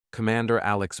Commander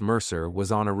Alex Mercer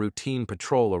was on a routine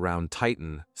patrol around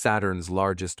Titan, Saturn's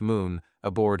largest moon,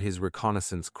 aboard his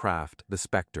reconnaissance craft, the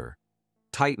Spectre.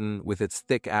 Titan, with its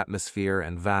thick atmosphere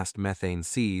and vast methane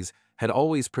seas, had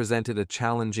always presented a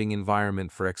challenging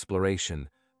environment for exploration,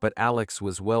 but Alex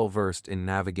was well versed in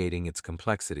navigating its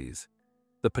complexities.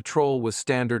 The patrol was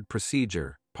standard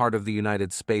procedure, part of the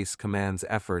United Space Command's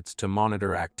efforts to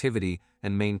monitor activity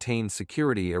and maintain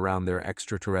security around their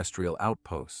extraterrestrial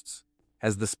outposts.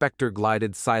 As the Spectre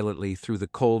glided silently through the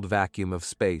cold vacuum of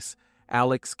space,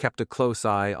 Alex kept a close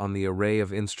eye on the array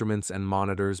of instruments and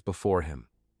monitors before him.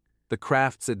 The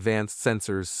craft's advanced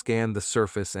sensors scanned the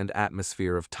surface and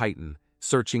atmosphere of Titan,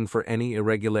 searching for any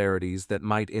irregularities that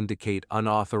might indicate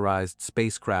unauthorized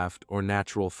spacecraft or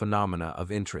natural phenomena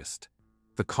of interest.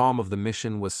 The calm of the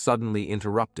mission was suddenly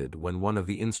interrupted when one of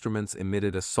the instruments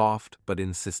emitted a soft but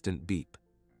insistent beep.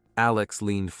 Alex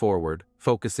leaned forward,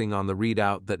 focusing on the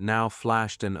readout that now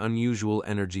flashed an unusual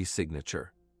energy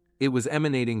signature. It was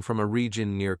emanating from a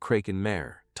region near Kraken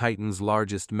Mare, Titan's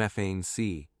largest methane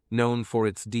sea, known for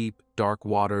its deep, dark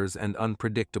waters and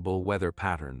unpredictable weather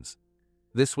patterns.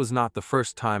 This was not the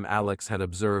first time Alex had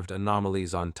observed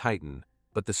anomalies on Titan,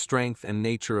 but the strength and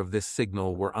nature of this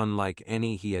signal were unlike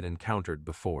any he had encountered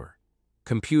before.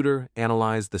 "Computer,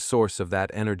 analyze the source of that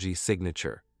energy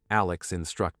signature," Alex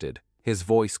instructed, his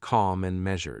voice calm and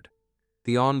measured.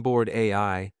 The onboard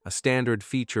AI, a standard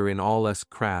feature in all S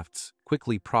crafts,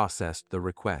 quickly processed the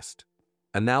request.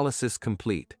 Analysis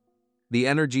complete. The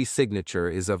energy signature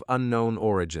is of unknown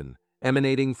origin,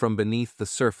 emanating from beneath the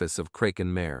surface of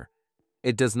Kraken Mare.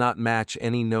 It does not match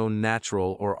any known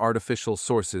natural or artificial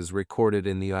sources recorded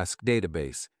in the USC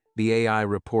database, the AI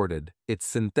reported, its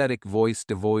synthetic voice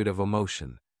devoid of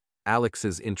emotion.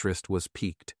 Alex's interest was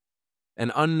piqued.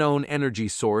 An unknown energy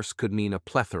source could mean a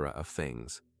plethora of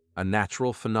things. A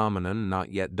natural phenomenon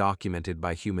not yet documented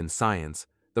by human science,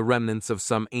 the remnants of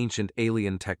some ancient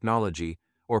alien technology,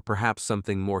 or perhaps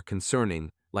something more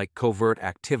concerning, like covert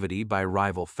activity by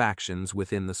rival factions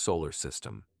within the solar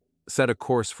system. Set a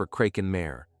course for Kraken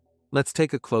Mare. Let's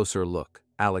take a closer look,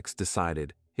 Alex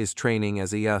decided, his training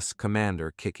as a USC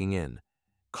commander kicking in.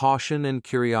 Caution and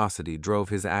curiosity drove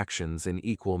his actions in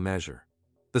equal measure.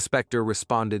 The Spectre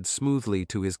responded smoothly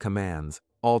to his commands,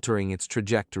 altering its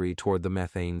trajectory toward the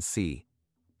methane sea.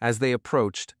 As they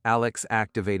approached, Alex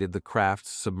activated the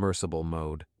craft's submersible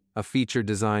mode, a feature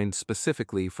designed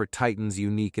specifically for Titan's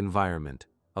unique environment,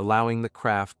 allowing the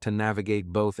craft to navigate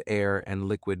both air and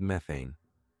liquid methane.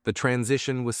 The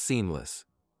transition was seamless.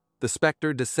 The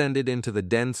Spectre descended into the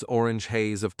dense orange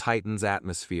haze of Titan's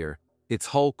atmosphere, its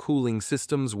hull cooling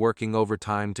systems working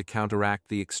overtime to counteract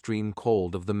the extreme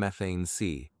cold of the methane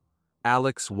sea.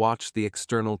 Alex watched the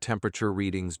external temperature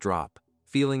readings drop,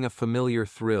 feeling a familiar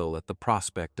thrill at the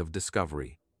prospect of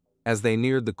discovery. As they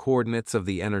neared the coordinates of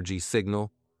the energy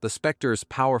signal, the Spectre's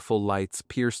powerful lights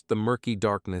pierced the murky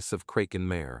darkness of Kraken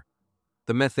Mare.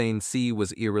 The methane sea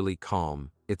was eerily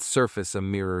calm, its surface a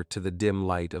mirror to the dim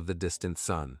light of the distant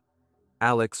sun.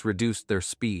 Alex reduced their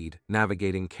speed,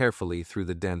 navigating carefully through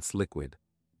the dense liquid.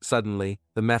 Suddenly,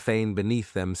 the methane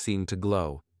beneath them seemed to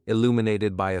glow,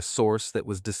 illuminated by a source that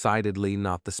was decidedly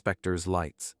not the Spectre's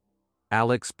lights.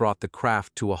 Alex brought the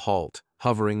craft to a halt,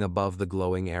 hovering above the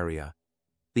glowing area.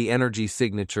 The energy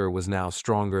signature was now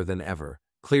stronger than ever,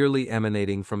 clearly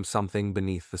emanating from something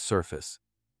beneath the surface.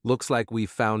 "Looks like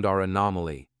we've found our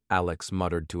anomaly," Alex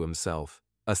muttered to himself,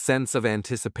 a sense of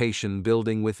anticipation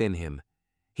building within him.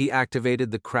 He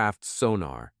activated the craft's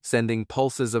sonar, sending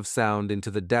pulses of sound into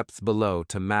the depths below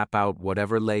to map out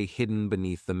whatever lay hidden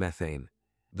beneath the methane.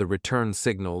 The return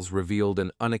signals revealed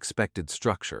an unexpected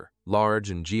structure, large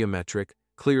and geometric,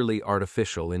 clearly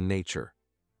artificial in nature.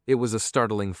 It was a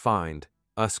startling find.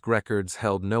 USC records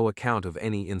held no account of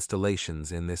any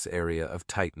installations in this area of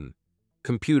Titan.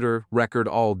 "Computer, record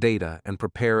all data and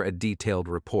prepare a detailed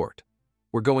report.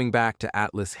 We're going back to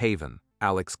Atlas Haven,"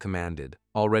 Alex commanded,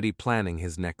 already planning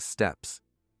his next steps.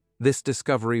 This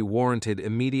discovery warranted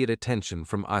immediate attention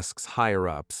from USC's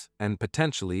higher-ups and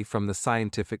potentially from the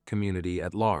scientific community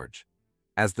at large.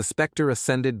 As the Spectre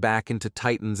ascended back into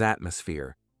Titan's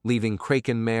atmosphere, leaving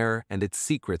Kraken Mare and its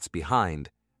secrets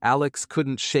behind, Alex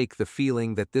couldn't shake the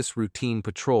feeling that this routine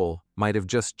patrol might have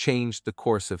just changed the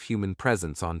course of human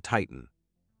presence on Titan.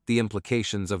 The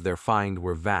implications of their find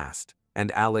were vast,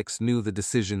 and Alex knew the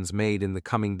decisions made in the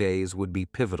coming days would be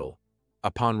pivotal.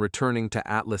 Upon returning to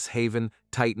Atlas Haven,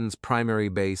 Titan's primary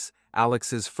base,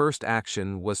 Alex's first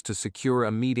action was to secure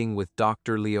a meeting with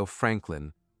Dr. Leo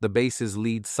Franklin, the base's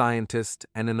lead scientist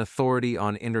and an authority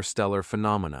on interstellar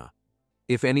phenomena.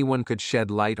 If anyone could shed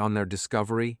light on their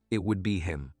discovery, it would be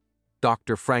him.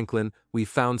 Dr. Franklin, we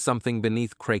found something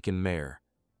beneath Kraken Mare.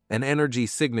 An energy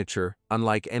signature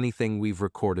unlike anything we've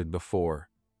recorded before.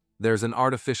 There's an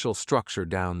artificial structure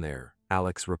down there,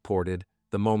 Alex reported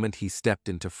the moment he stepped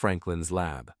into Franklin's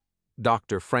lab.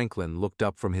 Dr. Franklin looked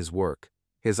up from his work,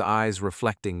 his eyes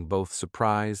reflecting both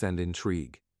surprise and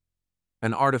intrigue.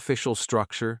 An artificial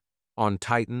structure? On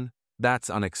Titan? That's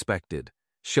unexpected.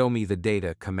 Show me the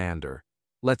data, Commander.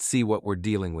 Let's see what we're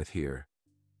dealing with here.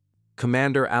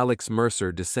 Commander Alex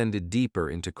Mercer descended deeper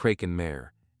into Kraken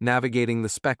Mare, navigating the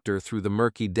Spectre through the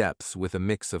murky depths with a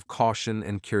mix of caution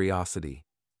and curiosity.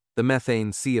 The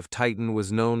methane sea of Titan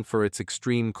was known for its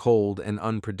extreme cold and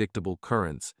unpredictable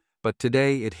currents, but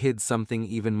today it hid something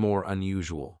even more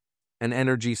unusual. An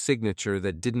energy signature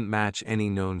that didn't match any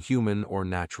known human or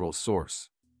natural source.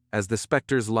 As the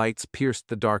Spectre's lights pierced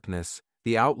the darkness,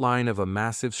 the outline of a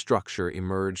massive structure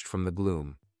emerged from the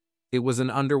gloom. It was an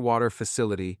underwater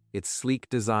facility, its sleek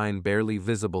design barely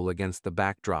visible against the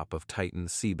backdrop of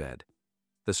Titan's seabed.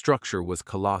 The structure was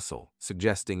colossal,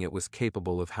 suggesting it was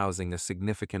capable of housing a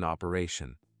significant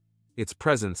operation. Its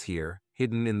presence here,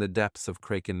 hidden in the depths of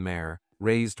Kraken Mare,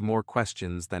 raised more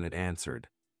questions than it answered.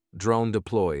 Drone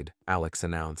deployed, Alex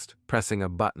announced, pressing a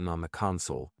button on the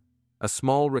console. A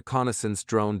small reconnaissance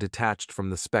drone detached from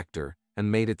the Spectre and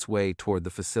made its way toward the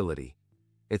facility.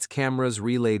 Its cameras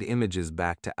relayed images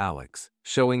back to Alex,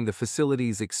 showing the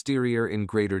facility's exterior in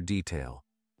greater detail.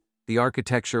 The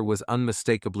architecture was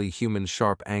unmistakably human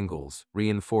sharp angles,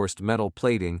 reinforced metal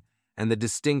plating, and the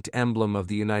distinct emblem of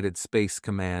the United Space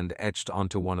Command etched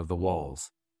onto one of the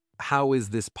walls. How is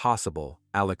this possible?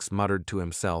 Alex muttered to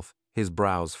himself, his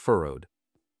brows furrowed.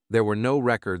 There were no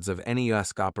records of any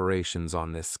USC operations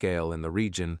on this scale in the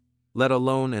region, let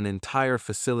alone an entire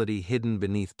facility hidden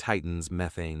beneath Titan's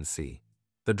methane sea.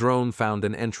 The drone found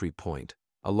an entry point,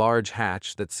 a large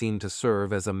hatch that seemed to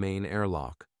serve as a main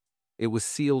airlock. It was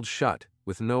sealed shut,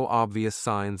 with no obvious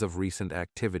signs of recent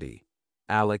activity.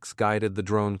 Alex guided the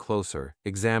drone closer,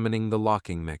 examining the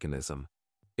locking mechanism.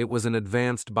 It was an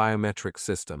advanced biometric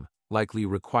system, likely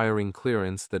requiring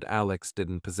clearance that Alex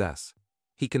didn't possess.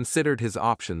 He considered his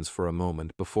options for a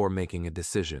moment before making a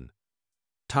decision.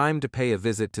 Time to pay a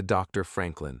visit to Dr.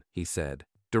 Franklin, he said,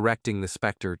 directing the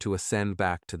Spectre to ascend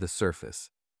back to the surface.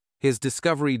 His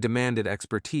discovery demanded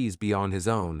expertise beyond his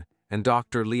own, and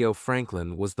Dr. Leo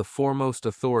Franklin was the foremost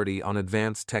authority on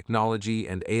advanced technology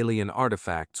and alien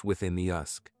artifacts within the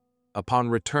USC. Upon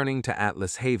returning to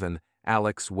Atlas Haven,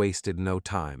 Alex wasted no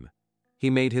time. He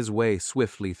made his way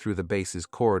swiftly through the base's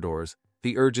corridors,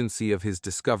 the urgency of his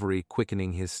discovery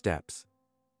quickening his steps.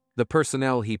 The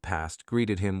personnel he passed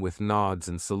greeted him with nods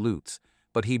and salutes,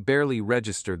 but he barely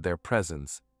registered their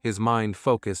presence, his mind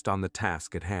focused on the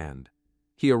task at hand.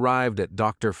 He arrived at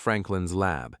Dr. Franklin's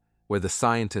lab, where the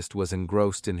scientist was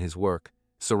engrossed in his work,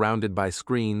 surrounded by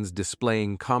screens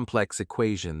displaying complex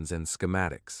equations and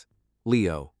schematics.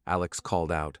 "Leo," Alex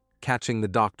called out, catching the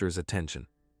doctor's attention.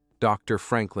 Dr.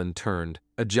 Franklin turned,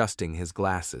 adjusting his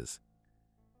glasses.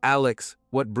 "Alex,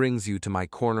 what brings you to my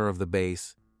corner of the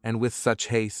base, and with such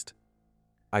haste?"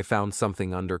 "I found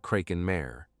something under Kraken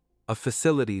Mare." "A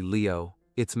facility, Leo.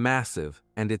 It's massive,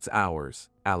 and it's ours,"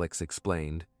 Alex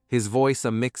explained, his voice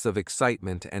a mix of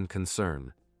excitement and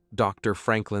concern. Dr.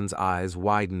 Franklin's eyes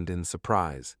widened in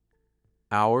surprise.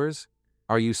 "Ours?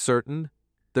 Are you certain?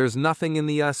 There's nothing in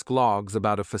the USC logs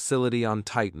about a facility on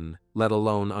Titan, let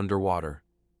alone underwater."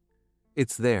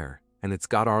 "It's there, and it's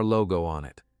got our logo on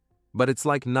it. But it's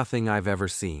like nothing I've ever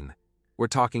seen. We're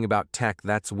talking about tech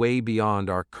that's way beyond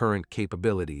our current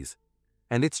capabilities.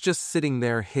 And it's just sitting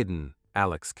there hidden,"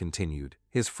 Alex continued,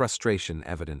 his frustration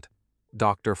evident.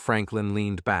 Dr. Franklin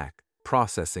leaned back,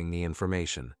 processing the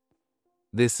information.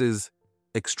 "This is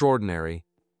extraordinary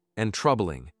and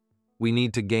troubling. We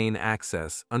need to gain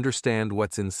access, understand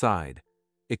what's inside.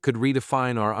 It could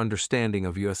redefine our understanding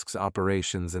of USC's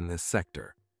operations in this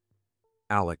sector."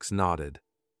 Alex nodded.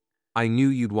 "I knew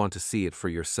you'd want to see it for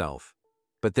yourself.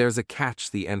 But there's a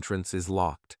catch: the entrance is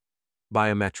locked.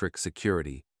 Biometric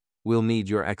security. We'll need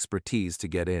your expertise to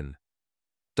get in."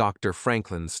 Dr.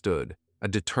 Franklin stood, a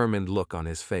determined look on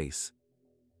his face.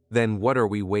 "Then what are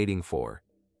we waiting for?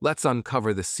 Let's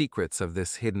uncover the secrets of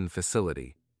this hidden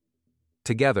facility."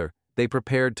 Together, they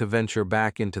prepared to venture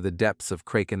back into the depths of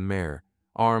Kraken Mare,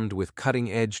 armed with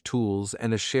cutting-edge tools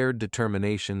and a shared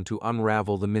determination to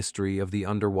unravel the mystery of the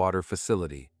underwater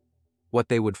facility. What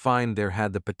they would find there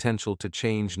had the potential to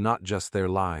change not just their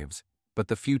lives, but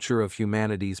the future of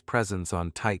humanity's presence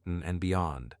on Titan and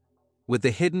beyond. With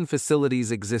the hidden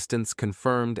facility's existence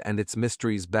confirmed and its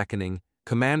mysteries beckoning,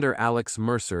 Commander Alex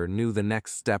Mercer knew the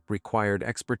next step required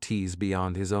expertise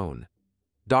beyond his own.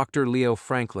 Dr. Leo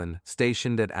Franklin,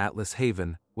 stationed at Atlas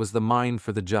Haven, was the mind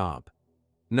for the job.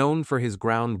 Known for his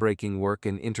groundbreaking work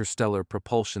in interstellar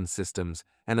propulsion systems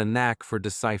and a knack for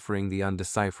deciphering the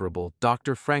undecipherable,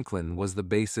 Dr. Franklin was the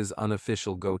base's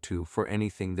unofficial go-to for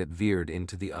anything that veered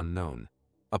into the unknown.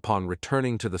 Upon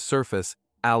returning to the surface,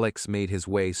 Alex made his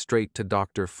way straight to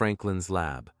Dr. Franklin's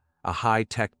lab, a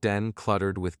high-tech den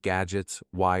cluttered with gadgets,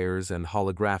 wires, and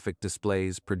holographic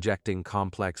displays projecting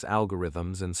complex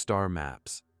algorithms and star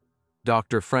maps.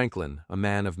 Dr. Franklin, a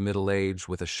man of middle age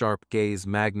with a sharp gaze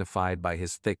magnified by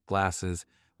his thick glasses,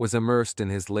 was immersed in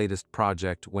his latest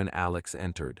project when Alex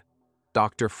entered.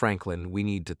 "Dr. Franklin, we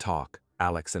need to talk,"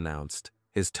 Alex announced,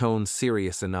 his tone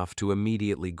serious enough to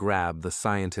immediately grab the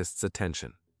scientist's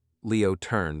attention. Leo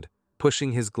turned,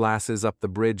 pushing his glasses up the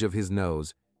bridge of his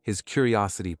nose, his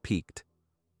curiosity piqued.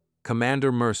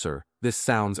 "Commander Mercer, this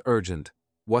sounds urgent.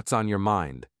 What's on your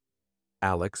mind?"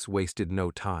 Alex wasted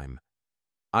no time.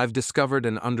 "I've discovered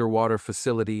an underwater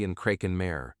facility in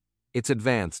Kraken-Mare. It's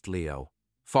advanced, Leo,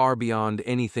 far beyond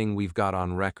anything we've got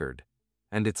on record.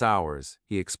 And it's ours,"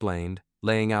 he explained,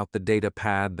 laying out the data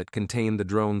pad that contained the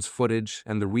drone's footage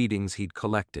and the readings he'd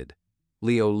collected.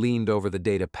 Leo leaned over the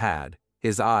data pad,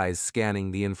 his eyes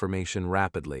scanning the information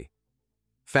rapidly.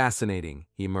 "Fascinating,"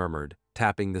 he murmured,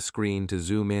 tapping the screen to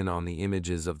zoom in on the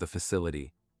images of the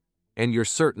facility. "And you're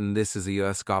certain this is a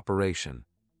US operation?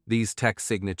 These tech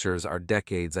signatures are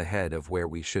decades ahead of where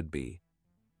we should be."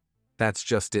 "That's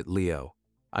just it, Leo.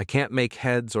 I can't make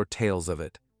heads or tails of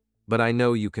it. But I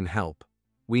know you can help.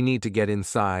 We need to get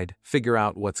inside, figure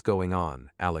out what's going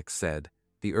on," Alex said,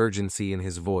 the urgency in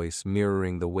his voice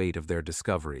mirroring the weight of their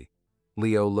discovery.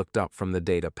 Leo looked up from the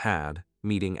data pad,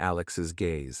 meeting Alex's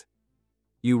gaze.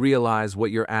 "You realize what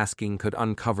you're asking could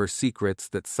uncover secrets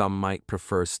that some might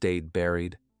prefer stayed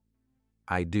buried?"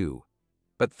 "I do.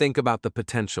 But think about the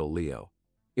potential, Leo.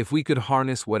 If we could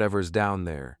harness whatever's down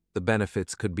there, the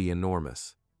benefits could be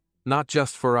enormous. Not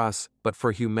just for us, but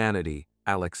for humanity,"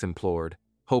 Alex implored,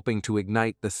 hoping to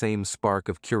ignite the same spark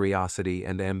of curiosity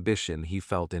and ambition he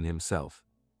felt in himself.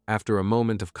 After a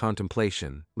moment of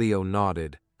contemplation, Leo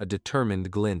nodded, a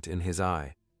determined glint in his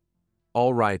eye.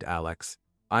 "All right, Alex.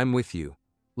 I'm with you.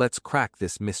 Let's crack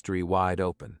this mystery wide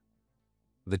open."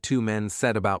 The two men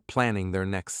set about planning their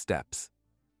next steps.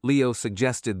 Leo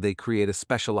suggested they create a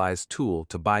specialized tool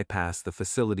to bypass the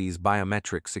facility's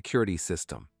biometric security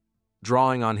system.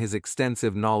 Drawing on his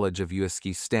extensive knowledge of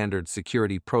USG standard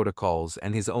security protocols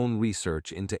and his own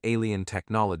research into alien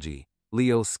technology,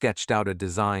 Leo sketched out a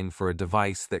design for a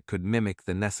device that could mimic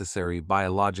the necessary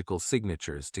biological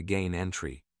signatures to gain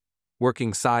entry.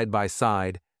 Working side by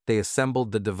side, they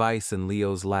assembled the device in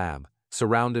Leo's lab,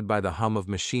 surrounded by the hum of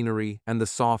machinery and the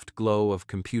soft glow of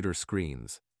computer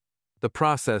screens. The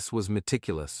process was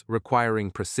meticulous,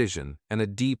 requiring precision and a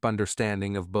deep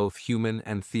understanding of both human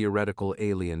and theoretical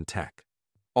alien tech.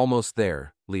 "Almost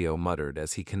there," Leo muttered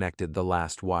as he connected the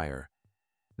last wire.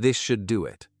 "This should do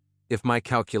it. If my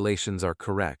calculations are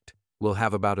correct, we'll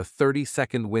have about a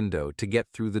 30-second window to get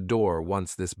through the door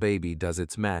once this baby does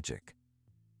its magic."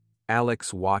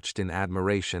 Alex watched in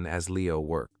admiration as Leo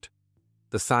worked.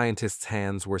 The scientist's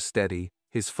hands were steady,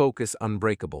 his focus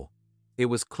unbreakable. It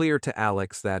was clear to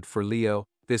Alex that, for Leo,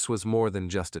 this was more than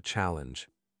just a challenge.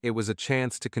 It was a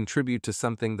chance to contribute to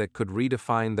something that could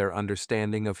redefine their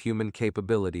understanding of human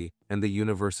capability and the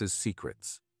universe's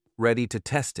secrets. "Ready to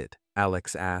test it?"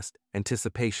 Alex asked,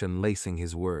 anticipation lacing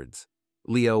his words.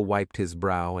 Leo wiped his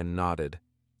brow and nodded.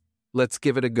 "Let's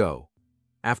give it a go.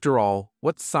 After all,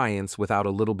 what's science without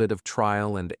a little bit of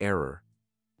trial and error?"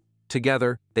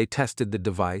 Together, they tested the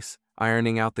device,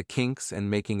 ironing out the kinks and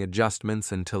making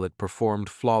adjustments until it performed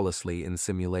flawlessly in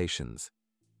simulations.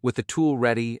 With the tool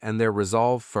ready and their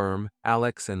resolve firm,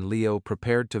 Alex and Leo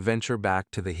prepared to venture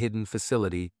back to the hidden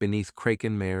facility beneath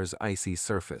Kraken-Mare's icy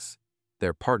surface.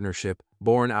 Their partnership,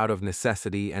 born out of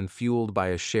necessity and fueled by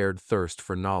a shared thirst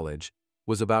for knowledge,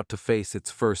 was about to face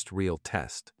its first real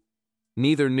test.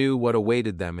 Neither knew what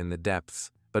awaited them in the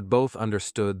depths, but both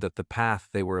understood that the path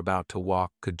they were about to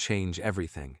walk could change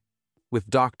everything. With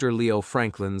Dr. Leo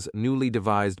Franklin's newly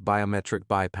devised biometric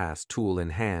bypass tool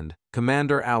in hand,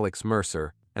 Commander Alex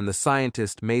Mercer and the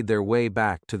scientist made their way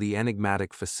back to the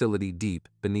enigmatic facility deep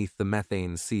beneath the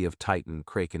methane sea of Titan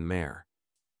Kraken-Mare.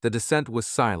 The descent was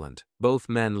silent, both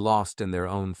men lost in their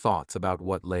own thoughts about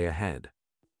what lay ahead.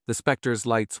 The Spectre's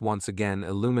lights once again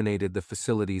illuminated the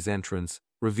facility's entrance,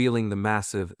 revealing the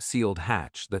massive, sealed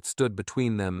hatch that stood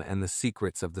between them and the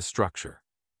secrets of the structure.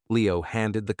 Leo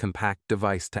handed the compact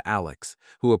device to Alex,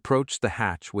 who approached the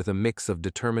hatch with a mix of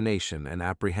determination and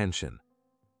apprehension.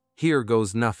 "Here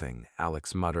goes nothing,"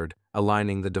 Alex muttered,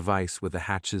 aligning the device with the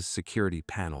hatch's security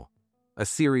panel. A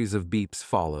series of beeps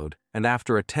followed, and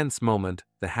after a tense moment,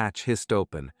 the hatch hissed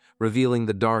open, revealing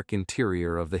the dark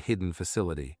interior of the hidden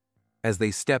facility. As they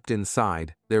stepped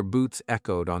inside, their boots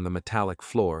echoed on the metallic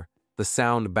floor, the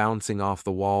sound bouncing off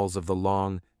the walls of the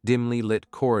long, dimly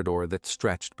lit corridor that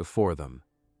stretched before them.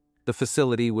 The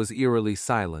facility was eerily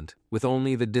silent, with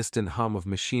only the distant hum of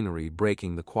machinery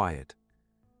breaking the quiet.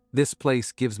 "This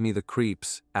place gives me the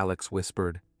creeps," Alex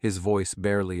whispered, his voice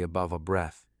barely above a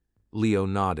breath. Leo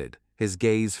nodded, his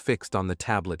gaze fixed on the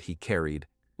tablet he carried,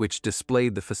 which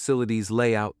displayed the facility's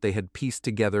layout they had pieced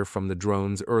together from the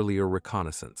drone's earlier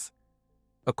reconnaissance.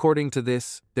 "According to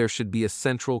this, there should be a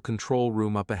central control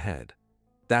room up ahead.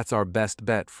 That's our best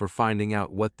bet for finding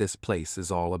out what this place is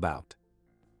all about."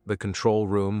 The control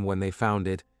room, when they found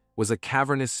it, was a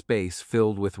cavernous space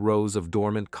filled with rows of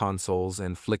dormant consoles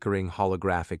and flickering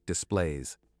holographic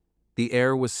displays. The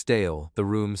air was stale, the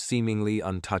room seemingly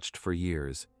untouched for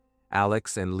years.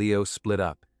 Alex and Leo split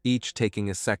up, each taking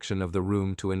a section of the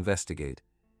room to investigate.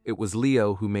 It was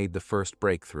Leo who made the first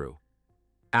breakthrough.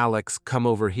 "Alex, come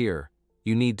over here.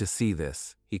 You need to see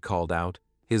this," he called out,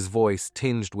 his voice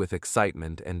tinged with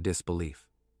excitement and disbelief.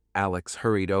 Alex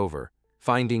hurried over,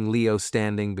 finding Leo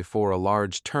standing before a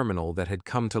large terminal that had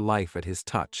come to life at his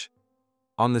touch.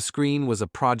 On the screen was a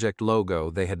project logo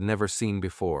they had never seen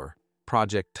before,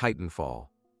 Project Titanfall.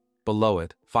 Below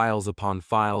it, files upon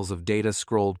files of data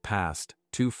scrolled past,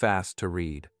 too fast to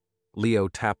read. Leo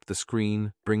tapped the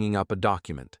screen, bringing up a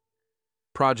document.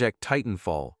 "Project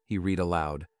Titanfall," he read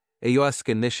aloud, "a U.S.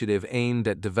 initiative aimed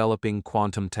at developing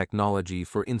quantum technology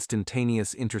for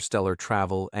instantaneous interstellar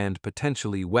travel and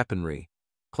potentially weaponry,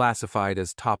 classified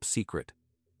as top secret.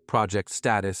 Project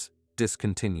status,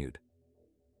 discontinued."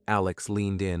 Alex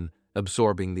leaned in,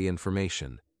 absorbing the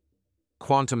information.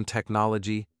 Quantum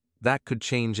technology, that could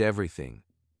change everything.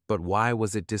 But why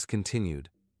was it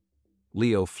discontinued?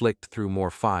 Leo flicked through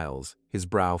more files, his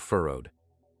brow furrowed.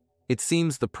 "It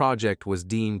seems the project was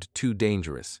deemed too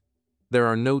dangerous. There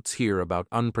are notes here about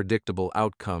unpredictable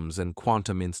outcomes and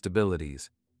quantum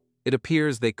instabilities. It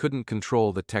appears they couldn't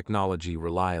control the technology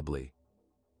reliably."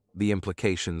 The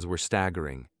implications were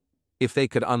staggering. If they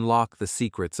could unlock the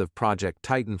secrets of Project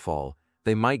Titanfall,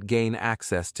 they might gain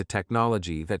access to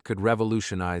technology that could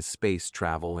revolutionize space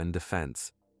travel and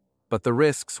defense. But the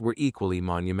risks were equally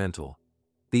monumental.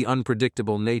 The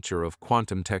unpredictable nature of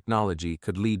quantum technology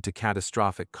could lead to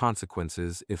catastrophic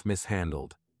consequences if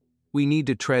mishandled. "We need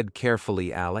to tread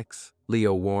carefully, Alex,"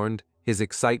 Leo warned, his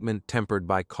excitement tempered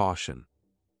by caution.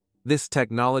 "This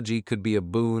technology could be a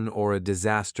boon or a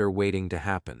disaster waiting to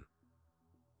happen."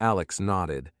 Alex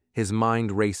nodded, his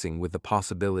mind racing with the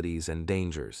possibilities and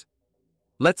dangers.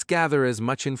 "Let's gather as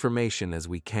much information as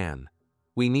we can.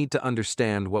 We need to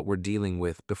understand what we're dealing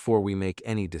with before we make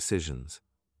any decisions."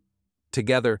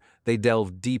 Together, they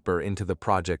delved deeper into the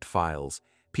project files,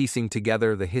 piecing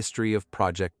together the history of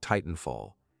Project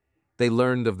Titanfall. They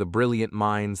learned of the brilliant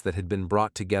minds that had been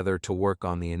brought together to work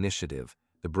on the initiative,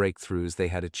 the breakthroughs they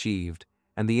had achieved,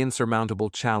 and the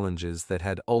insurmountable challenges that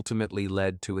had ultimately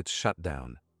led to its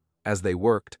shutdown. As they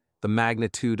worked, the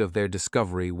magnitude of their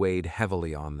discovery weighed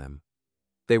heavily on them.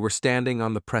 They were standing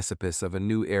on the precipice of a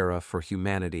new era for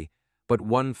humanity, but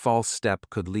one false step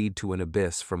could lead to an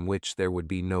abyss from which there would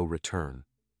be no return.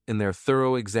 In their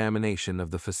thorough examination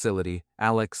of the facility,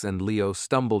 Alex and Leo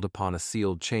stumbled upon a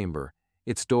sealed chamber,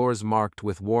 its doors marked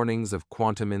with warnings of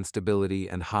quantum instability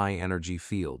and high-energy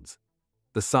fields.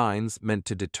 The signs, meant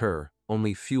to deter,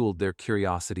 only fueled their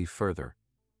curiosity further.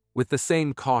 With the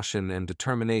same caution and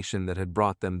determination that had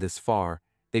brought them this far,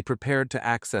 they prepared to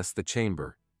access the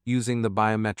chamber, using the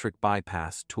biometric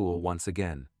bypass tool once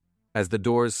again. As the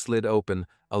doors slid open,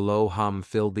 a low hum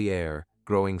filled the air,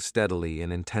 growing steadily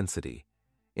in intensity.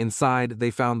 Inside, they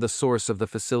found the source of the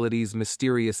facility's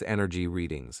mysterious energy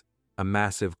readings, a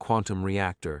massive quantum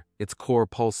reactor, its core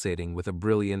pulsating with a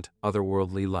brilliant,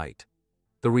 otherworldly light.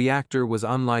 The reactor was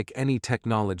unlike any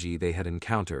technology they had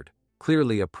encountered,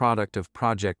 clearly a product of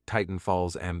Project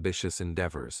Titanfall's ambitious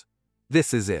endeavors.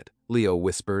 "This is it," Leo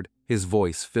whispered, his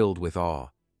voice filled with awe.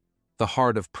 "The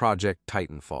heart of Project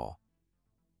Titanfall."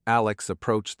 Alex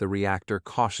approached the reactor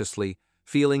cautiously,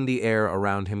 feeling the air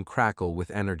around him crackle with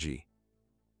energy.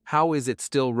 "How is it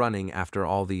still running after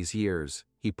all these years?"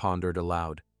 he pondered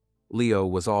aloud. Leo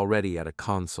was already at a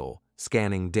console,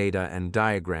 scanning data and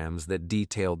diagrams that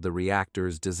detailed the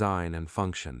reactor's design and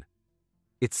function.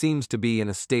 "It seems to be in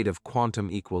a state of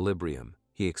quantum equilibrium,"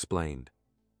 he explained.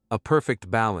 "A perfect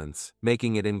balance,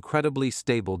 making it incredibly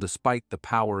stable despite the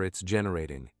power it's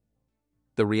generating."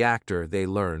 The reactor, they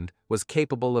learned, was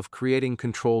capable of creating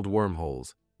controlled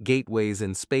wormholes, gateways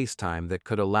in spacetime that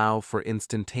could allow for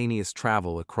instantaneous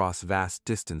travel across vast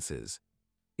distances.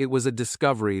 It was a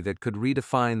discovery that could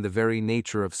redefine the very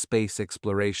nature of space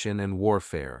exploration and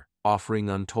warfare, offering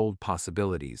untold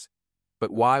possibilities.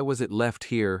 But why was it left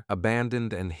here,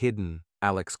 abandoned and hidden?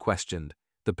 Alex questioned,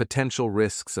 the potential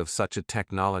risks of such a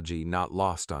technology not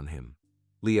lost on him.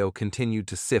 Leo continued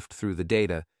to sift through the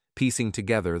data, piecing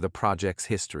together the project's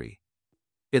history.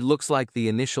 It looks like the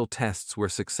initial tests were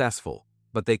successful,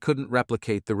 but they couldn't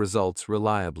replicate the results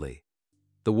reliably.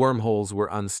 The wormholes were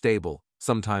unstable,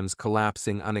 sometimes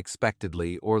collapsing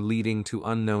unexpectedly or leading to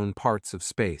unknown parts of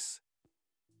space.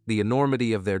 The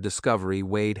enormity of their discovery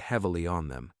weighed heavily on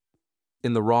them.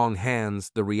 In the wrong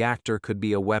hands, the reactor could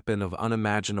be a weapon of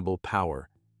unimaginable power,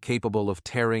 capable of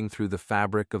tearing through the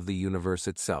fabric of the universe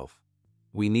itself.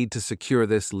 "We need to secure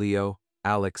this, Leo,"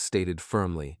 Alex stated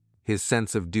firmly, his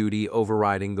sense of duty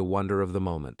overriding the wonder of the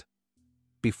moment.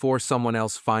 "Before someone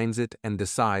else finds it and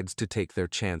decides to take their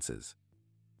chances."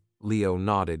 Leo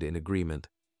nodded in agreement.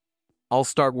 "I'll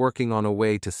start working on a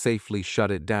way to safely shut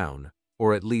it down,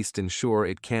 or at least ensure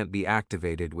it can't be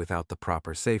activated without the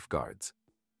proper safeguards."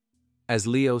 As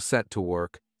Leo set to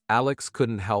work, Alex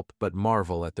couldn't help but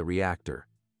marvel at the reactor.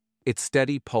 Its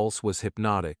steady pulse was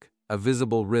hypnotic, a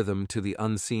visible rhythm to the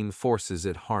unseen forces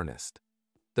it harnessed.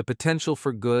 The potential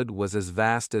for good was as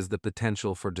vast as the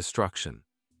potential for destruction.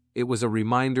 It was a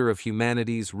reminder of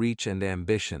humanity's reach and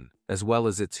ambition, as well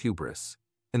as its hubris.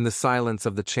 In the silence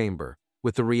of the chamber,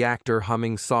 with the reactor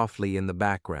humming softly in the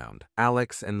background,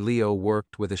 Alex and Leo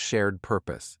worked with a shared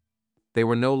purpose. They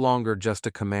were no longer just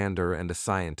a commander and a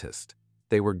scientist.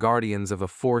 They were guardians of a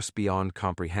force beyond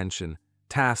comprehension,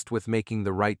 tasked with making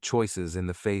the right choices in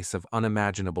the face of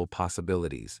unimaginable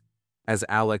possibilities. As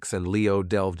Alex and Leo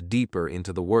delved deeper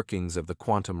into the workings of the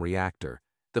quantum reactor,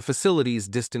 the facility's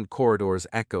distant corridors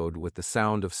echoed with the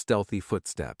sound of stealthy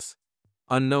footsteps.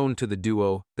 Unknown to the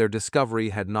duo, their discovery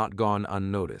had not gone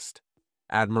unnoticed.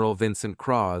 Admiral Vincent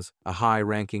Cross, a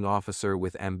high-ranking officer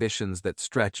with ambitions that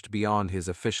stretched beyond his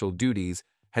official duties,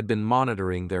 had been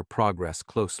monitoring their progress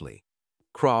closely.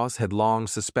 Cross had long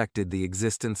suspected the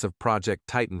existence of Project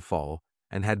Titanfall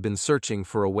and had been searching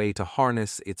for a way to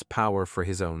harness its power for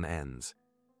his own ends.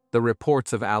 The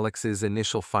reports of Alex's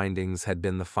initial findings had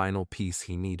been the final piece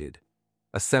he needed.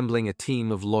 Assembling a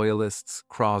team of loyalists,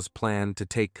 Cross planned to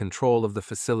take control of the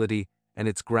facility and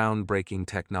its groundbreaking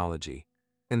technology.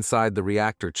 Inside the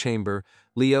reactor chamber,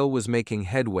 Leo was making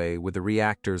headway with the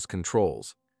reactor's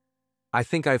controls. "I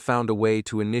think I found a way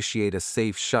to initiate a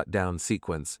safe shutdown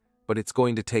sequence, but it's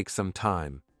going to take some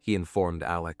time," he informed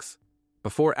Alex.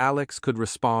 Before Alex could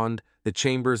respond, the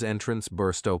chamber's entrance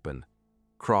burst open.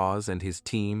 Cross and his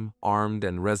team, armed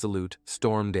and resolute,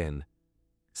 stormed in.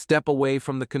 "Step away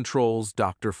from the controls,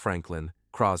 Dr. Franklin,"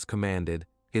 Cross commanded,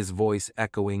 his voice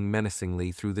echoing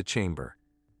menacingly through the chamber.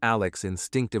 Alex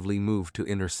instinctively moved to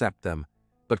intercept them,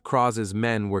 but Cross's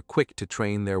men were quick to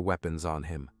train their weapons on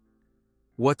him.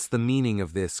 "What's the meaning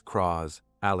of this, Cross?"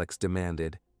 Alex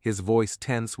demanded, his voice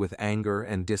tense with anger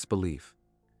and disbelief.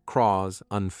 Cross,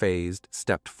 unfazed,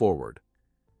 stepped forward.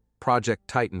 "Project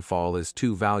Titanfall is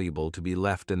too valuable to be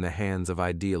left in the hands of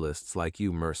idealists like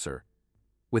you, Mercer.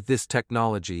 With this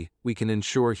technology, we can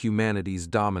ensure humanity's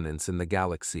dominance in the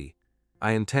galaxy.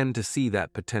 I intend to see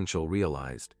that potential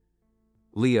realized."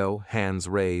 Leo, hands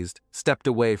raised, stepped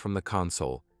away from the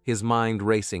console, his mind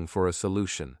racing for a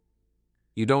solution.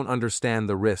 "You don't understand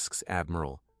the risks,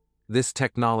 Admiral. This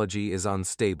technology is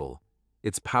unstable.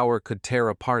 Its power could tear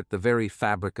apart the very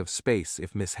fabric of space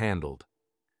if mishandled."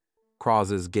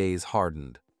 Cross's gaze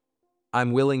hardened.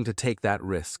 "I'm willing to take that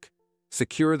risk.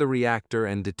 Secure the reactor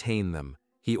and detain them,"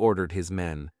 he ordered his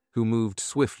men, who moved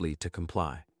swiftly to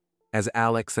comply. As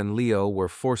Alex and Leo were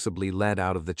forcibly led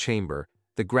out of the chamber,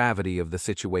 the gravity of the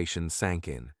situation sank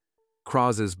in.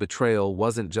 Cross's betrayal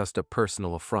wasn't just a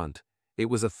personal affront, it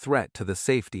was a threat to the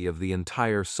safety of the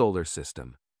entire solar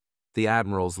system. The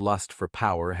Admiral's lust for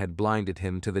power had blinded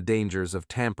him to the dangers of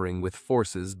tampering with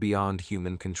forces beyond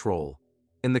human control.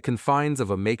 In the confines of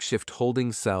a makeshift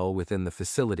holding cell within the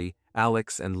facility,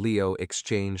 Alex and Leo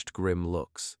exchanged grim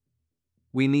looks.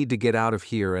 "We need to get out of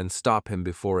here and stop him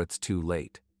before it's too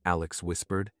late," Alex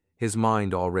whispered, his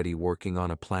mind already working on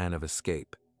a plan of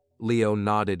escape. Leo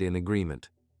nodded in agreement.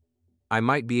 "I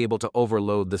might be able to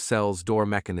overload the cell's door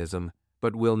mechanism,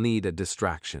 but we'll need a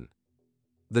distraction."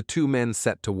 The two men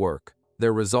set to work,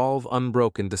 their resolve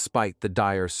unbroken despite the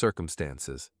dire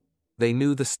circumstances. They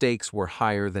knew the stakes were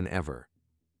higher than ever.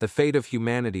 The fate of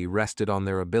humanity rested on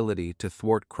their ability to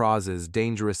thwart Cross's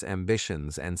dangerous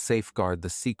ambitions and safeguard the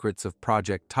secrets of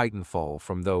Project Titanfall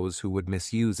from those who would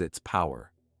misuse its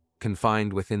power.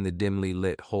 Confined within the dimly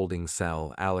lit holding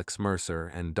cell, Alex Mercer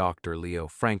and Dr. Leo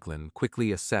Franklin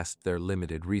quickly assessed their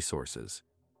limited resources.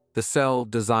 The cell,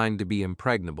 designed to be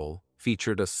impregnable,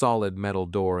 featured a solid metal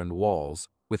door and walls,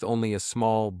 with only a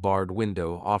small, barred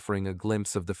window offering a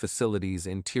glimpse of the facility's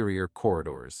interior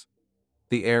corridors.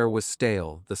 The air was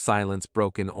stale, the silence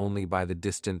broken only by the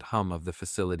distant hum of the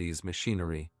facility's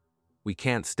machinery. "We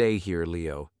can't stay here,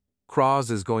 Leo. Cross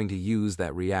is going to use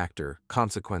that reactor,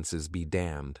 consequences be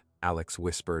damned," Alex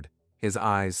whispered, his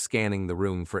eyes scanning the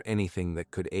room for anything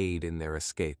that could aid in their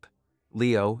escape.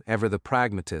 Leo, ever the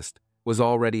pragmatist, was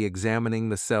already examining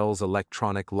the cell's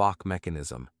electronic lock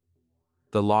mechanism.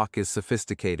 "The lock is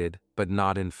sophisticated, but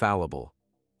not infallible.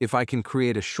 If I can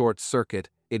create a short circuit,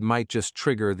 it might just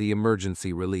trigger the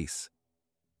emergency release.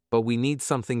 But we need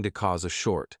something to cause a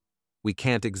short. We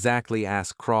can't exactly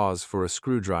ask Cross for a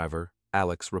screwdriver,"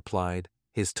 Alex replied,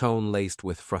 his tone laced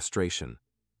with frustration.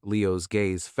 Leo's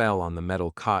gaze fell on the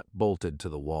metal cot bolted to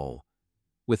the wall.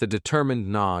 With a determined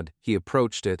nod, he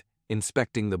approached it,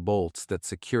 inspecting the bolts that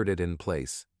secured it in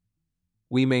place.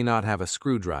 "We may not have a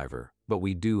screwdriver, but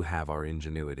we do have our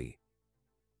ingenuity."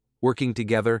 Working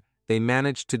together, they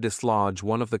managed to dislodge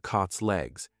one of the cot's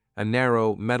legs, a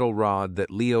narrow metal rod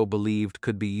that Leo believed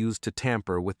could be used to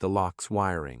tamper with the lock's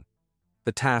wiring.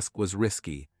 The task was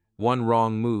risky. One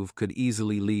wrong move could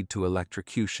easily lead to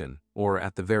electrocution, or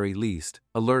at the very least,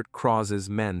 alert Cross's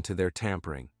men to their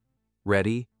tampering.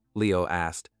 "Ready?" Leo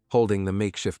asked, holding the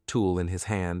makeshift tool in his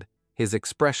hand, his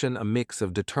expression a mix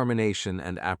of determination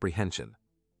and apprehension.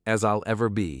 "As I'll ever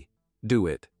be." "Do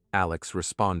it," Alex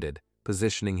responded,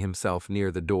 positioning himself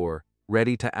near the door,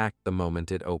 ready to act the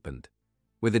moment it opened.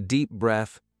 With a deep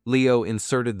breath, Leo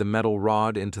inserted the metal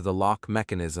rod into the lock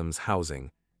mechanism's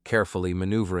housing, carefully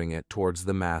maneuvering it towards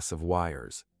the mass of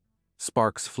wires.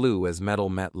 Sparks flew as metal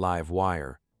met live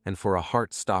wire, and for a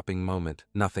heart-stopping moment,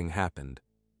 nothing happened.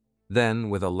 Then,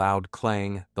 with a loud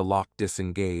clang, the lock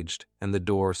disengaged, and the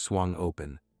door swung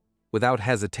open. Without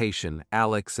hesitation,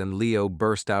 Alex and Leo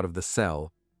burst out of the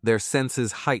cell, their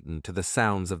senses heightened to the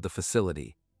sounds of the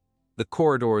facility. The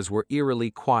corridors were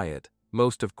eerily quiet,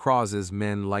 most of Cross's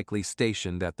men likely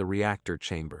stationed at the reactor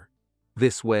chamber.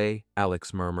 "This way,"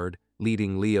 Alex murmured,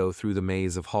 leading Leo through the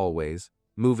maze of hallways,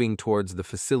 moving towards the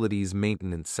facility's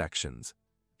maintenance sections.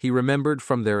 He remembered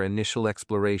from their initial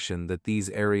exploration that these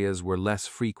areas were less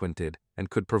frequented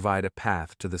and could provide a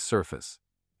path to the surface.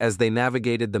 As they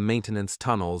navigated the maintenance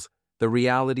tunnels, the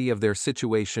reality of their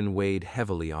situation weighed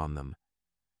heavily on them.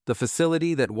 The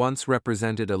facility that once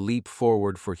represented a leap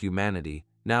forward for humanity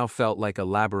now felt like a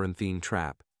labyrinthine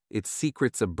trap, its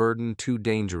secrets a burden too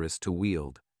dangerous to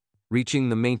wield. Reaching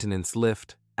the maintenance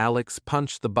lift, Alex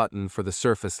punched the button for the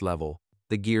surface level,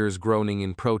 the gears groaning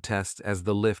in protest as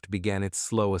the lift began its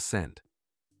slow ascent.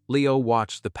 Leo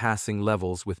watched the passing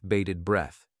levels with bated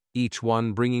breath, each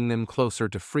one bringing them closer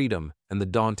to freedom and the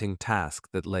daunting task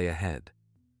that lay ahead.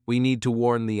 "We need to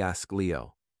warn the Ask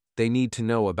Leo. They need to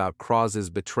know about Cross's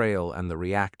betrayal and the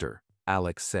reactor,"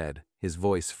 Alex said, his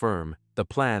voice firm, the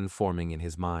plan forming in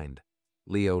his mind.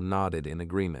 Leo nodded in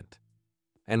agreement.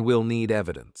 "And we'll need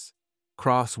evidence.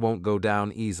 Cross won't go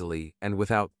down easily, and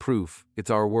without proof,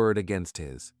 it's our word against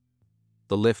his."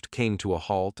 The lift came to a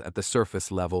halt at the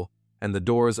surface level, and the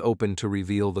doors opened to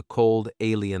reveal the cold,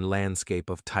 alien landscape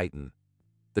of Titan.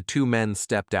 The two men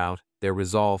stepped out, their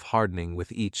resolve hardening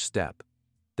with each step.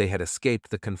 They had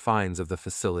escaped the confines of the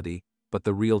facility, but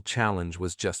the real challenge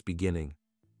was just beginning.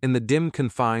 In the dim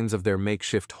confines of their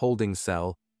makeshift holding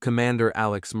cell, Commander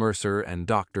Alex Mercer and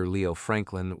Dr. Leo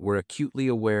Franklin were acutely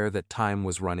aware that time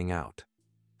was running out.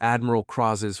 Admiral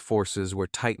Cross's forces were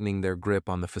tightening their grip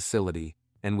on the facility,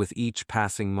 and with each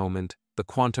passing moment, the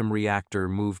quantum reactor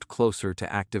moved closer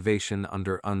to activation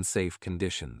under unsafe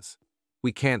conditions.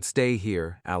 "We can't stay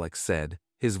here," Alex said,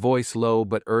 his voice low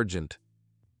but urgent.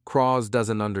 "Cross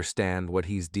doesn't understand what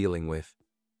he's dealing with.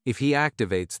 If he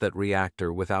activates that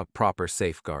reactor without proper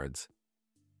safeguards."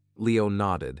 Leo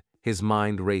nodded, his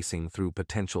mind racing through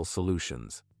potential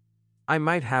solutions. "I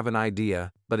might have an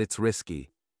idea, but it's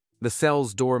risky. The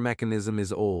cell's door mechanism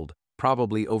is old,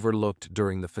 probably overlooked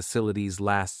during the facility's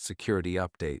last security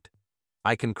update.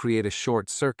 I can create a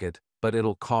short circuit, but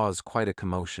it'll cause quite a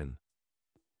commotion."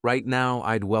 "Right now,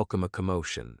 I'd welcome a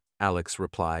commotion," Alex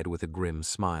replied with a grim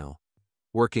smile.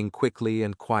 Working quickly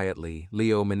and quietly,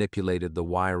 Leo manipulated the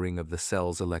wiring of the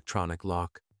cell's electronic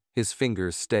lock, his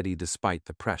fingers steady despite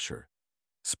the pressure.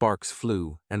 Sparks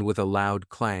flew, and with a loud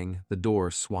clang, the door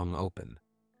swung open.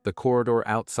 The corridor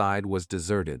outside was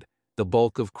deserted, the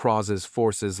bulk of Cross's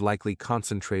forces likely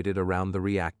concentrated around the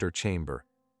reactor chamber.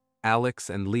 Alex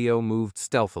and Leo moved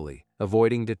stealthily,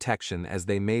 avoiding detection as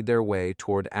they made their way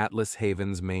toward Atlas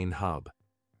Haven's main hub.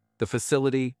 The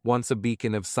facility, once a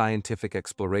beacon of scientific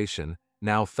exploration,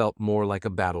 now felt more like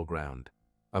a battleground.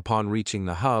 Upon reaching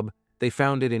the hub, they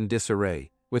found it in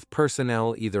disarray, with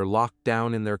personnel either locked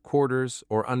down in their quarters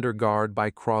or under guard by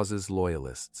Krause's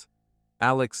loyalists.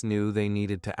 Alex knew they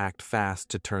needed to act fast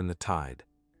to turn the tide.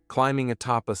 Climbing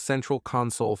atop a central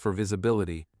console for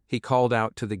visibility, he called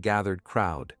out to the gathered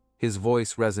crowd, his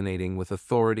voice resonating with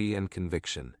authority and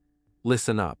conviction.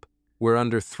 "Listen up. We're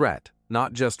under threat,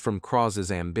 not just from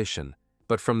Krause's ambition,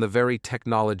 but from the very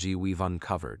technology we've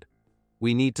uncovered.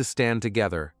 We need to stand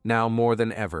together, now more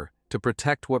than ever, to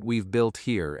protect what we've built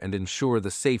here and ensure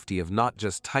the safety of not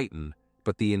just Titan,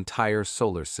 but the entire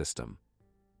solar system."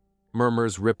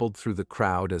 Murmurs rippled through the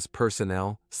crowd as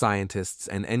personnel, scientists,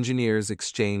 and engineers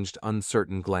exchanged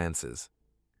uncertain glances.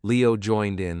 Leo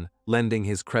joined in, lending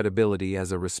his credibility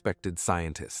as a respected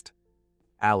scientist.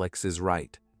 "Alex is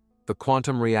right. The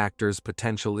quantum reactor's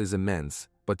potential is immense,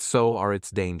 but so are its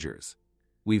dangers.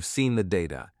 We've seen the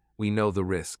data. We know the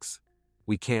risks.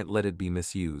 We can't let it be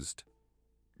misused."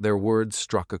 Their words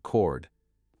struck a chord.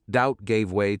 Doubt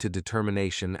gave way to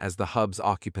determination as the hub's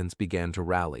occupants began to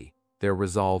rally, their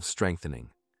resolve strengthening.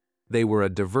 They were a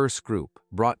diverse group,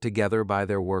 brought together by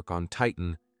their work on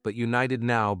Titan, but united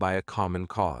now by a common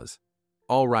cause.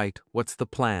 "All right, what's the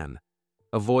plan?"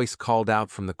 A voice called out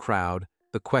from the crowd,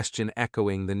 the question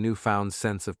echoing the newfound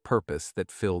sense of purpose that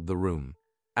filled the room.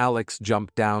 Alex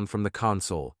jumped down from the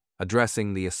console,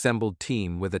 addressing the assembled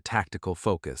team with a tactical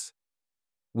focus.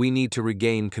 "We need to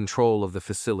regain control of the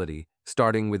facility,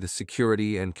 starting with the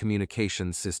security and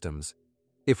communications systems.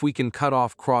 If we can cut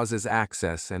off Krause's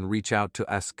access and reach out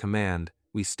to S Command,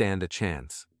 we stand a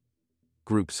chance."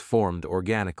 Groups formed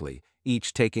organically,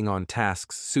 each taking on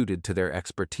tasks suited to their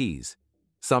expertise.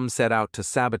 Some set out to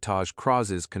sabotage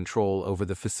Krause's control over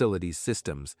the facility's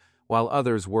systems, while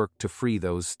others worked to free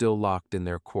those still locked in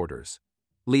their quarters.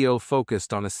 Leo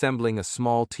focused on assembling a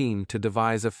small team to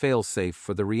devise a failsafe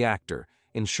for the reactor,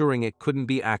 ensuring it couldn't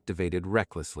be activated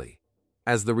recklessly.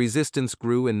 As the resistance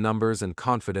grew in numbers and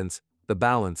confidence, the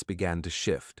balance began to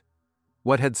shift.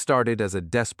 What had started as a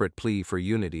desperate plea for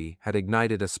unity had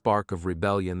ignited a spark of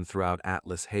rebellion throughout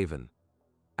Atlas Haven.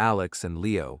 Alex and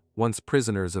Leo, once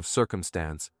prisoners of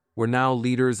circumstance, were now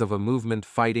leaders of a movement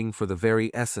fighting for the very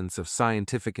essence of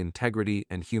scientific integrity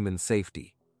and human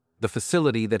safety. The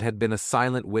facility that had been a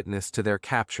silent witness to their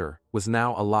capture was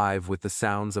now alive with the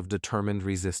sounds of determined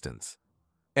resistance.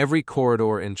 Every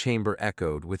corridor and chamber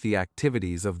echoed with the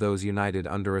activities of those united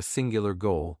under a singular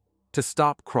goal: to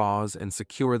stop Krause and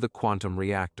secure the quantum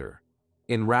reactor.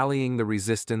 In rallying the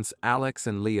resistance, Alex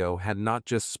and Leo had not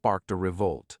just sparked a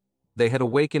revolt. They had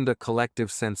awakened a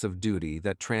collective sense of duty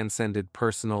that transcended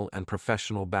personal and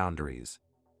professional boundaries.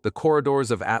 The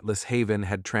corridors of Atlas Haven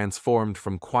had transformed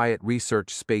from quiet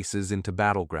research spaces into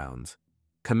battlegrounds.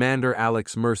 Commander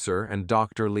Alex Mercer and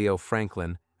Dr. Leo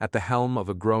Franklin, at the helm of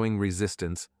a growing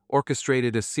resistance,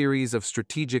 orchestrated a series of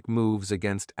strategic moves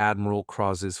against Admiral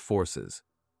Krause's forces.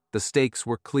 The stakes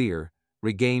were clear: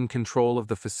 regain control of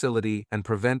the facility and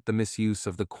prevent the misuse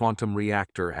of the quantum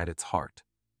reactor at its heart.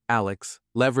 Alex,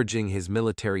 leveraging his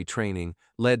military training,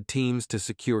 led teams to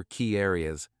secure key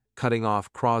areas, cutting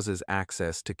off Krause's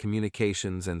access to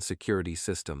communications and security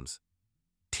systems.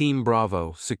 "Team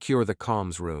Bravo, secure the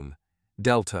comms room.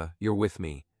 Delta, you're with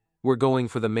me. We're going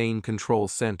for the main control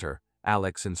center,"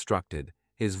 Alex instructed,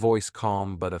 his voice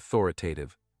calm but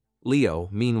authoritative. Leo,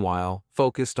 meanwhile,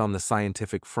 focused on the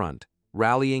scientific front,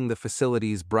 rallying the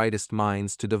facility's brightest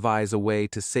minds to devise a way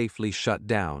to safely shut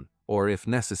down, or if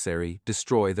necessary,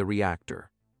 destroy the reactor.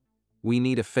 "We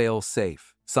need a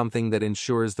fail-safe, something that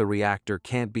ensures the reactor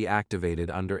can't be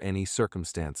activated under any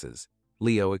circumstances,"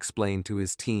 Leo explained to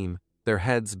his team, their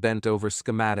heads bent over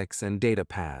schematics and data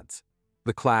pads.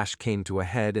 The clash came to a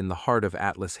head in the heart of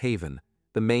Atlas Haven,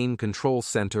 the main control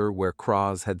center where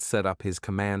Krause had set up his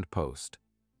command post.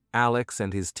 Alex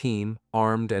and his team,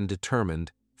 armed and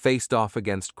determined, faced off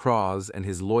against Krause and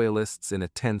his loyalists in a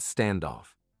tense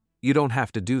standoff. "You don't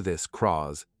have to do this,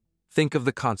 Krause. Think of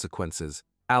the consequences."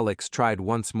 Alex tried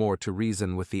once more to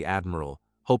reason with the Admiral,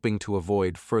 hoping to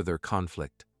avoid further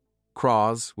conflict.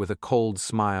 Krause, with a cold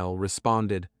smile,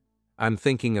 responded, "I'm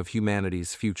thinking of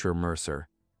humanity's future, Mercer.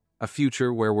 A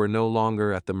future where we're no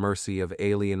longer at the mercy of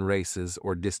alien races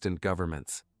or distant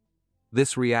governments.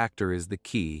 This reactor is the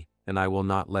key, and I will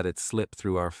not let it slip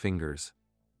through our fingers."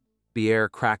 The air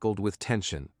crackled with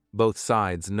tension, both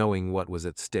sides knowing what was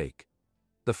at stake.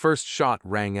 The first shot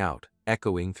rang out,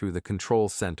 echoing through the control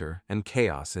center, and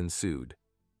chaos ensued.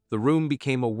 The room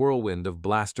became a whirlwind of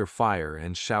blaster fire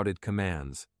and shouted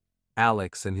commands.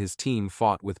 Alex and his team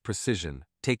fought with precision,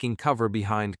 taking cover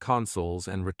behind consoles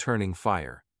and returning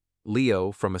fire.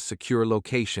 Leo, from a secure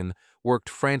location, worked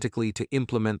frantically to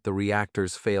implement the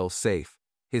reactor's fail-safe,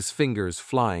 his fingers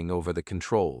flying over the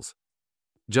controls.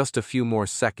 "Just a few more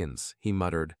seconds," he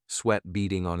muttered, sweat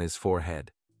beading on his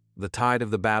forehead. The tide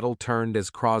of the battle turned as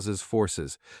Krause's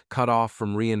forces, cut off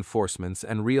from reinforcements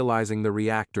and realizing the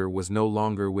reactor was no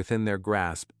longer within their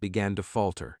grasp, began to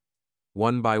falter.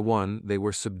 One by one, they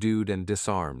were subdued and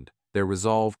disarmed, their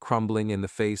resolve crumbling in the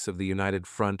face of the united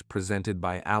front presented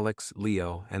by Alex,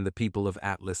 Leo, and the people of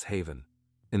Atlas Haven.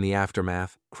 In the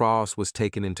aftermath, Krause was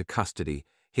taken into custody,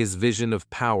 his vision of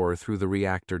power through the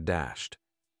reactor dashed.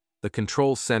 The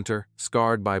control center,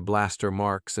 scarred by blaster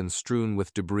marks and strewn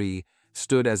with debris,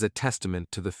 stood as a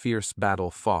testament to the fierce battle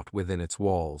fought within its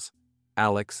walls.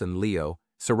 Alex and Leo,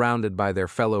 surrounded by their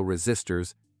fellow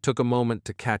resistors, took a moment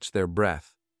to catch their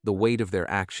breath, the weight of their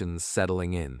actions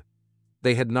settling in.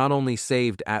 They had not only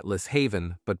saved Atlas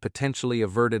Haven, but potentially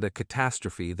averted a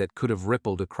catastrophe that could have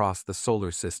rippled across the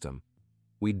solar system.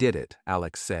 "We did it,"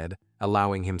 Alex said,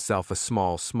 allowing himself a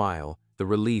small smile, the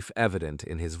relief evident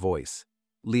in his voice.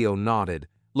 Leo nodded,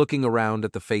 looking around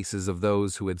at the faces of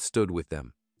those who had stood with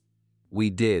them. "We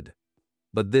did.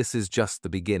 But this is just the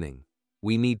beginning.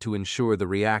 We need to ensure the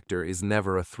reactor is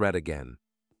never a threat again."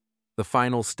 The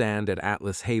final stand at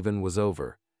Atlas Haven was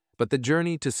over, but the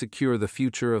journey to secure the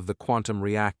future of the quantum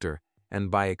reactor,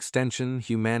 and by extension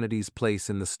humanity's place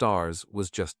in the stars, was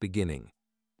just beginning.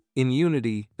 In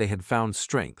unity, they had found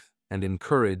strength, and in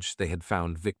courage, they had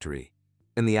found victory.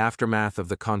 In the aftermath of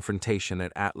the confrontation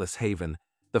at Atlas Haven,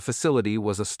 the facility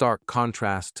was a stark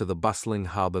contrast to the bustling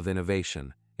hub of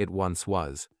innovation it once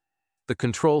was. The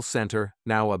control center,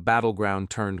 now a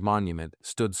battleground-turned monument,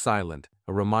 stood silent,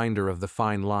 a reminder of the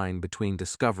fine line between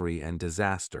discovery and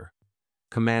disaster.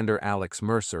 Commander Alex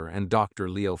Mercer and Dr.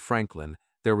 Leo Franklin,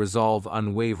 their resolve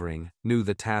unwavering, knew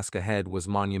the task ahead was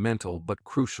monumental but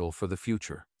crucial for the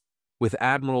future. With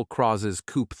Admiral Krause's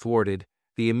coup thwarted,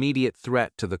 the immediate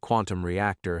threat to the quantum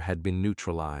reactor had been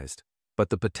neutralized,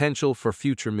 but the potential for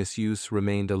future misuse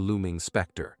remained a looming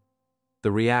specter.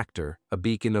 The reactor, a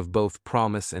beacon of both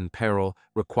promise and peril,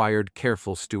 required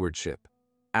careful stewardship.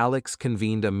 Alex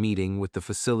convened a meeting with the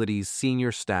facility's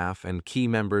senior staff and key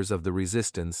members of the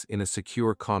resistance in a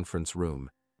secure conference room.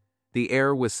 The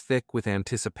air was thick with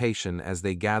anticipation as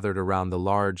they gathered around the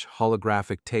large,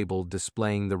 holographic table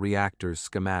displaying the reactor's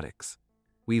schematics.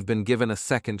 "We've been given a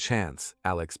second chance,"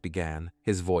 Alex began,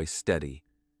 his voice steady.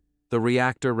 "The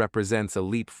reactor represents a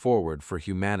leap forward for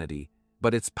humanity,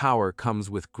 but its power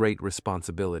comes with great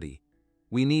responsibility.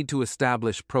 We need to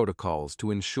establish protocols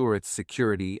to ensure its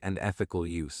security and ethical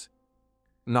use."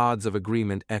 Nods of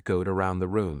agreement echoed around the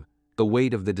room, the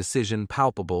weight of the decision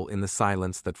palpable in the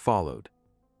silence that followed.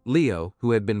 Leo,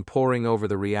 who had been poring over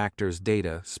the reactor's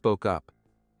data, spoke up.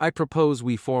 "I propose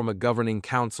we form a governing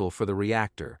council for the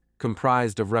reactor,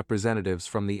 comprised of representatives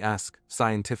from the USC,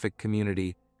 scientific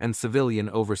community, and civilian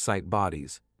oversight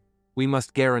bodies. We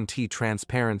must guarantee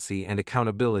transparency and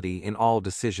accountability in all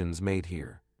decisions made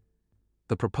here."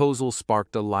 The proposal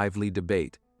sparked a lively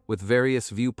debate, with various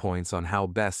viewpoints on how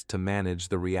best to manage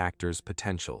the reactor's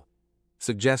potential.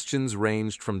 Suggestions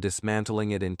ranged from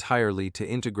dismantling it entirely to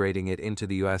integrating it into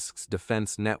the US's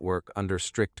defense network under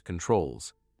strict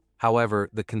controls. However,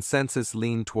 the consensus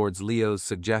leaned towards Leo's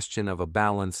suggestion of a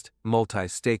balanced,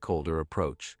 multi-stakeholder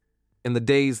approach. In the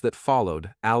days that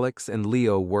followed, Alex and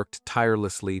Leo worked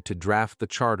tirelessly to draft the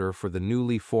charter for the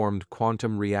newly formed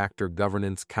Quantum Reactor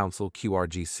Governance Council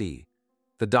 (QRGC).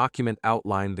 The document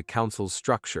outlined the council's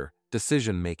structure,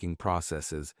 decision-making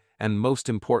processes, and most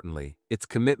importantly, its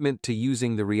commitment to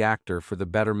using the reactor for the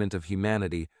betterment of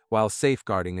humanity while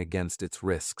safeguarding against its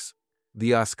risks.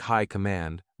 The USC High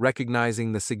Command,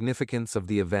 recognizing the significance of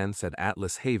the events at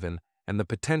Atlas Haven and the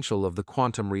potential of the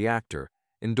quantum reactor,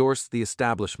 endorsed the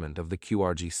establishment of the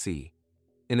QRGC.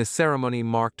 In a ceremony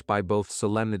marked by both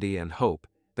solemnity and hope,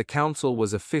 the council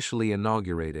was officially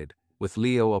inaugurated, with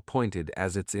Leo appointed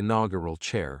as its inaugural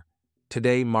chair.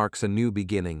 "Today marks a new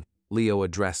beginning," Leo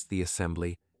addressed the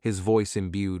assembly, his voice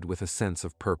imbued with a sense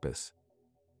of purpose.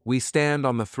 "We stand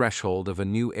on the threshold of a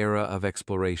new era of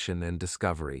exploration and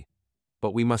discovery.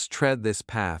 But we must tread this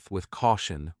path with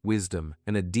caution, wisdom,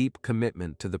 and a deep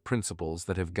commitment to the principles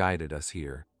that have guided us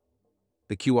here."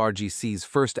 The QRGC's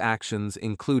first actions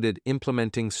included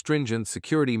implementing stringent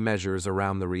security measures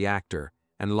around the reactor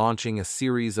and launching a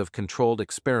series of controlled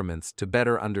experiments to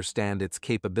better understand its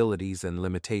capabilities and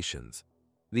limitations.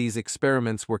 These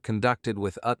experiments were conducted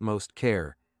with utmost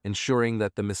care, ensuring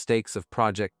that the mistakes of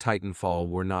Project Titanfall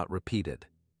were not repeated.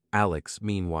 Alex,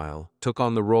 meanwhile, took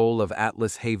on the role of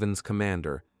Atlas Haven's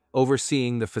commander,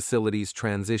 overseeing the facility's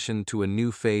transition to a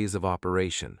new phase of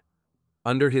operation.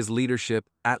 Under his leadership,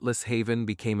 Atlas Haven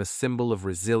became a symbol of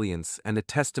resilience and a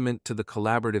testament to the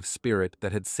collaborative spirit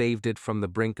that had saved it from the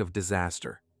brink of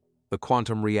disaster. The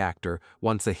quantum reactor,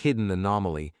 once a hidden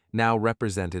anomaly, now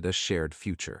represented a shared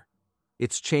future.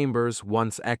 Its chambers,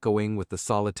 once echoing with the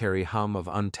solitary hum of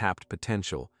untapped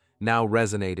potential, now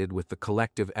resonated with the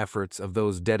collective efforts of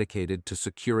those dedicated to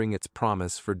securing its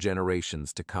promise for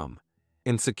generations to come.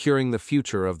 In securing the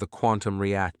future of the quantum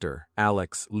reactor,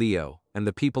 Alex, Leo, and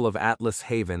the people of Atlas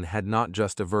Haven had not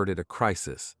just averted a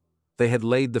crisis. They had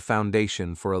laid the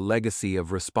foundation for a legacy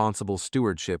of responsible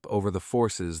stewardship over the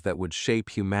forces that would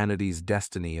shape humanity's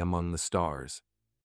destiny among the stars.